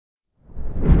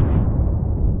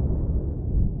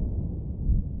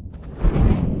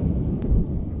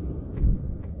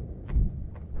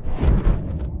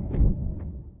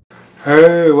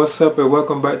Hey, what's up and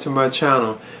welcome back to my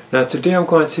channel. Now today I'm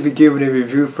going to be giving a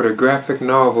review for the graphic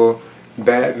novel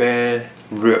Batman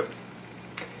R.I.P.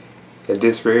 And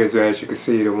this right here is, as you can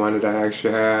see, the one that I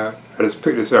actually have. I just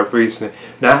picked this up recently.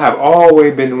 Now I have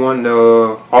always been wanting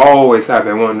to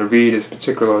read this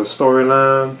particular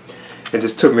storyline. It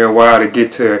just took me a while to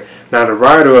get to it. Now the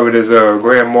writer of it is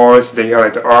Grant Morrison. Then you have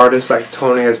like the artists like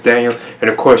Tony S. Daniel, and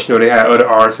of course they had other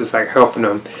artists like helping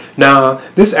them. Now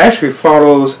this actually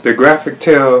follows the graphic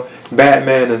tale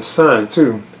Batman and Son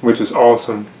too, which is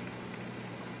awesome.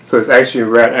 So it's actually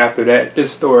right after that,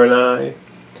 this storyline.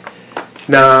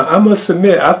 Now I must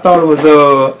admit, I thought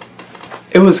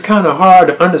it was kind of hard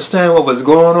to understand what was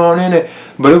going on in it,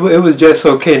 but it was just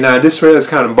okay. Now this really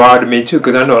kind of bothered me too,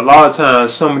 because I know a lot of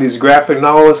times some of these graphic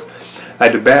novels,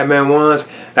 like the Batman ones,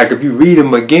 like if you read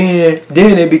them again,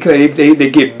 then they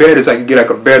get better. It's like you get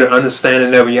like a better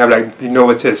understanding of it. You have like, you know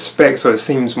what to expect, so it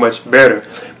seems much better.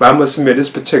 But I must admit, this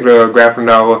particular graphic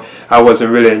novel I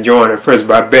wasn't really enjoying at first,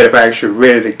 but I bet if I actually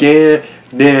read it again,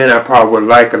 then I probably would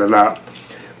like it a lot.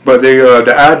 But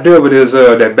the idea of it is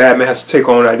that Batman has to take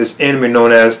on like this enemy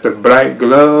known as the Black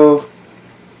Glove,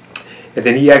 and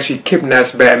then he actually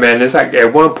kidnaps Batman. And it's like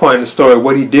at one point in the story,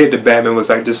 what he did to Batman was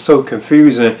like just so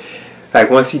confusing. Like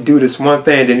once he do this one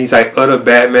thing, then he's like other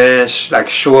Batman like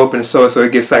show up and so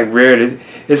it gets like weird.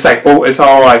 It's like it's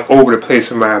all like over the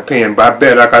place in my opinion. But I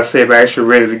bet, like I said, if I actually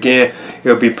read it again,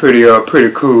 it'll be pretty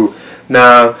cool.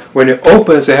 Now, when it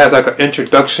opens, it has like an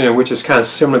introduction, which is kind of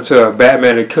similar to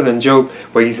Batman the Killing Joke,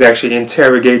 where he's actually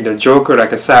interrogating the Joker,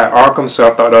 like inside Arkham. So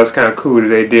I thought that was kind of cool that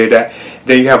they did that.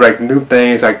 Then you have like new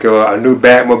things, like a new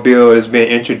Batmobile is being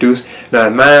introduced. Now,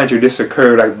 mind you, this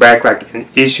occurred like back like in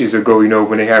issues ago, you know,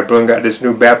 when they had brought out this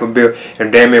new Batmobile,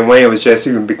 and Damian Wayne was just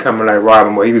even becoming like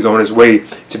Robin, where he was on his way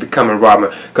to becoming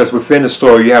Robin. Because within the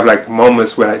story, you have like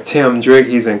moments where like Tim Drake,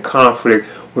 he's in conflict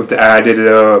with the idea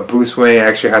that Bruce Wayne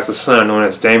actually has a son known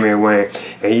as Damian Wayne,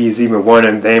 and he's even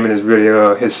wondering if Damian is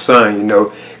really his son, you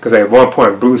know, because at one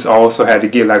point Bruce also had to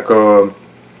get like a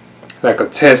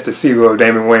test to see if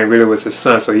Damian Wayne really was his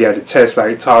son, so he had to test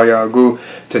like Talia al Ghul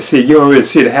to see. You don't really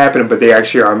see it happening, but they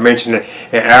actually are mentioning it,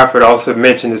 and Alfred also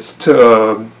mentioned this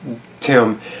to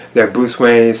Tim, that Bruce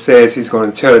Wayne says he's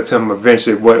going to tell it to him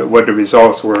eventually what the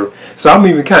results were. So I'm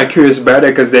even kind of curious about that,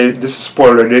 because this is a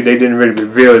spoiler. They didn't really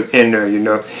reveal it in there, you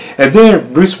know. And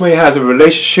then Bruce Wayne has a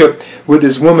relationship with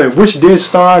this woman, which did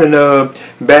start in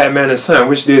Batman and Son,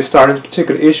 which did start in this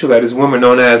particular issue, like this woman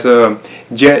known as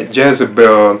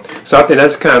Jezebel. So I think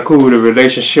that's kind of cool, the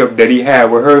relationship that he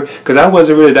had with her, because I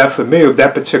wasn't really that familiar with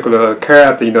that particular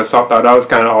character, you know, so I thought that was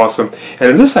kind of awesome. And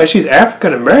it looks like she's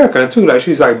African American too, like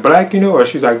she's like black, you know, or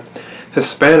she's like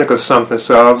Hispanic or something,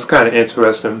 so it was kind of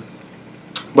interesting.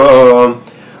 But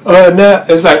other than that,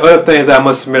 it's like other things I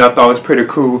must admit I thought was pretty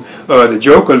cool. The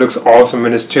Joker looks awesome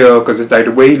in his tail, because it's like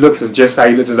the way he looks is just how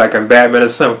he looked like in Batman or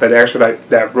something. That actually like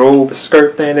that robe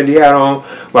skirt thing that he had on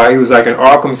while he was like in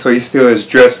Arkham, so he still is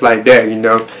dressed like that, you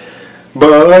know.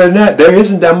 But other than that, there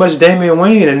isn't that much Damian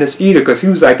Wayne in this either, because he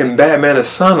was like in Batman and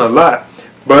Son a lot.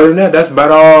 But other than that, that's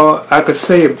about all I could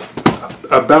say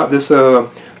about this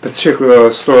particular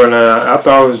storyline. I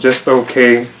thought it was just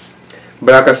okay,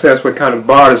 but like I said, that's what kind of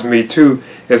bothers me too,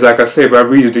 is like I said, if I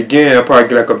read it again, I'll probably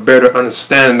get like a better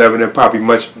understanding of it, and probably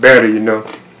much better, you know.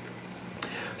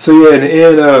 So yeah, in the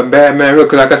end of Batman R.I.P.,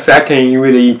 because like I said, I can't even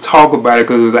really talk about it,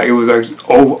 because it was like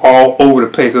all over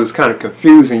the place. It was kind of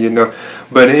confusing, you know.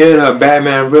 But in the end of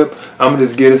Batman R.I.P., I'm gonna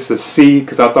just give this a C,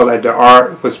 because I thought like the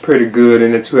art was pretty good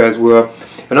in it too as well.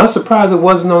 And I'm surprised it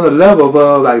wasn't on the level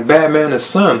of like Batman and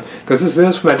Son, because this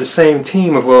is from like the same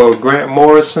team of Grant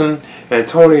Morrison and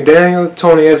Tony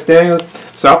S. Daniel.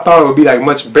 So I thought it would be like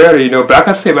much better, you know. But like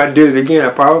I said, if I did it again, I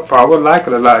probably would like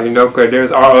it a lot, you know, because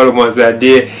there's all other ones that I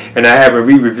did, and I haven't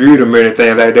re-reviewed them or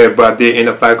anything like that, but I did end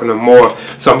up liking them more.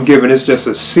 So I'm giving this just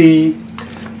a C.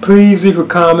 Please leave a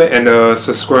comment and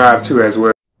subscribe too as well.